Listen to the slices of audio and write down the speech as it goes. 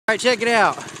Alright, check it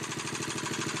out.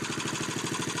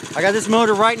 I got this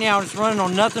motor right now and it's running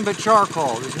on nothing but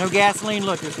charcoal. There's no gasoline.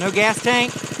 Look, there's no gas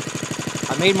tank.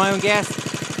 I made my own gas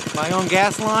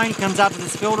line. It comes out to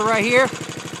this filter right here.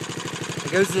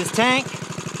 It goes to this tank.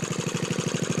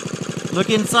 Look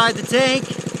inside the tank.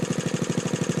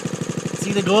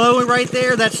 See the glow right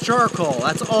there? That's charcoal.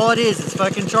 That's all it is. It's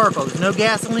fucking charcoal. There's no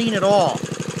gasoline at all.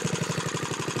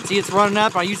 See, it's running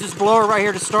up. I use this blower right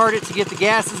here to start it to get the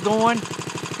gases going.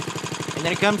 And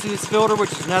then it comes to this filter,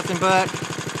 which is nothing but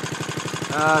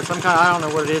some kind of, I don't know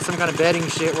what it is, some kind of bedding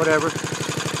shit, whatever.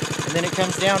 And then it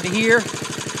comes down to here.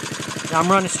 Now I'm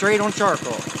running straight on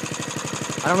charcoal.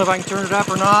 I don't know if I can turn it up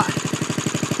or not.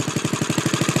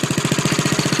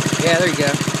 Yeah, there you go.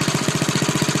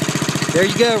 There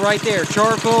you go, right there.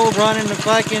 Charcoal running the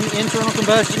fucking internal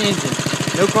combustion engine.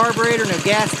 No carburetor, no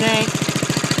gas tank.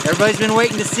 Everybody's been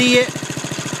waiting to see it.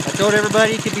 I told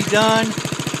everybody it could be done,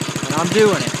 and I'm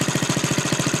doing it.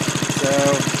 So,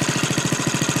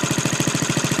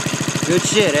 good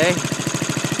shit, eh?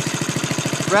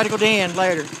 Radical Dan,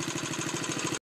 later.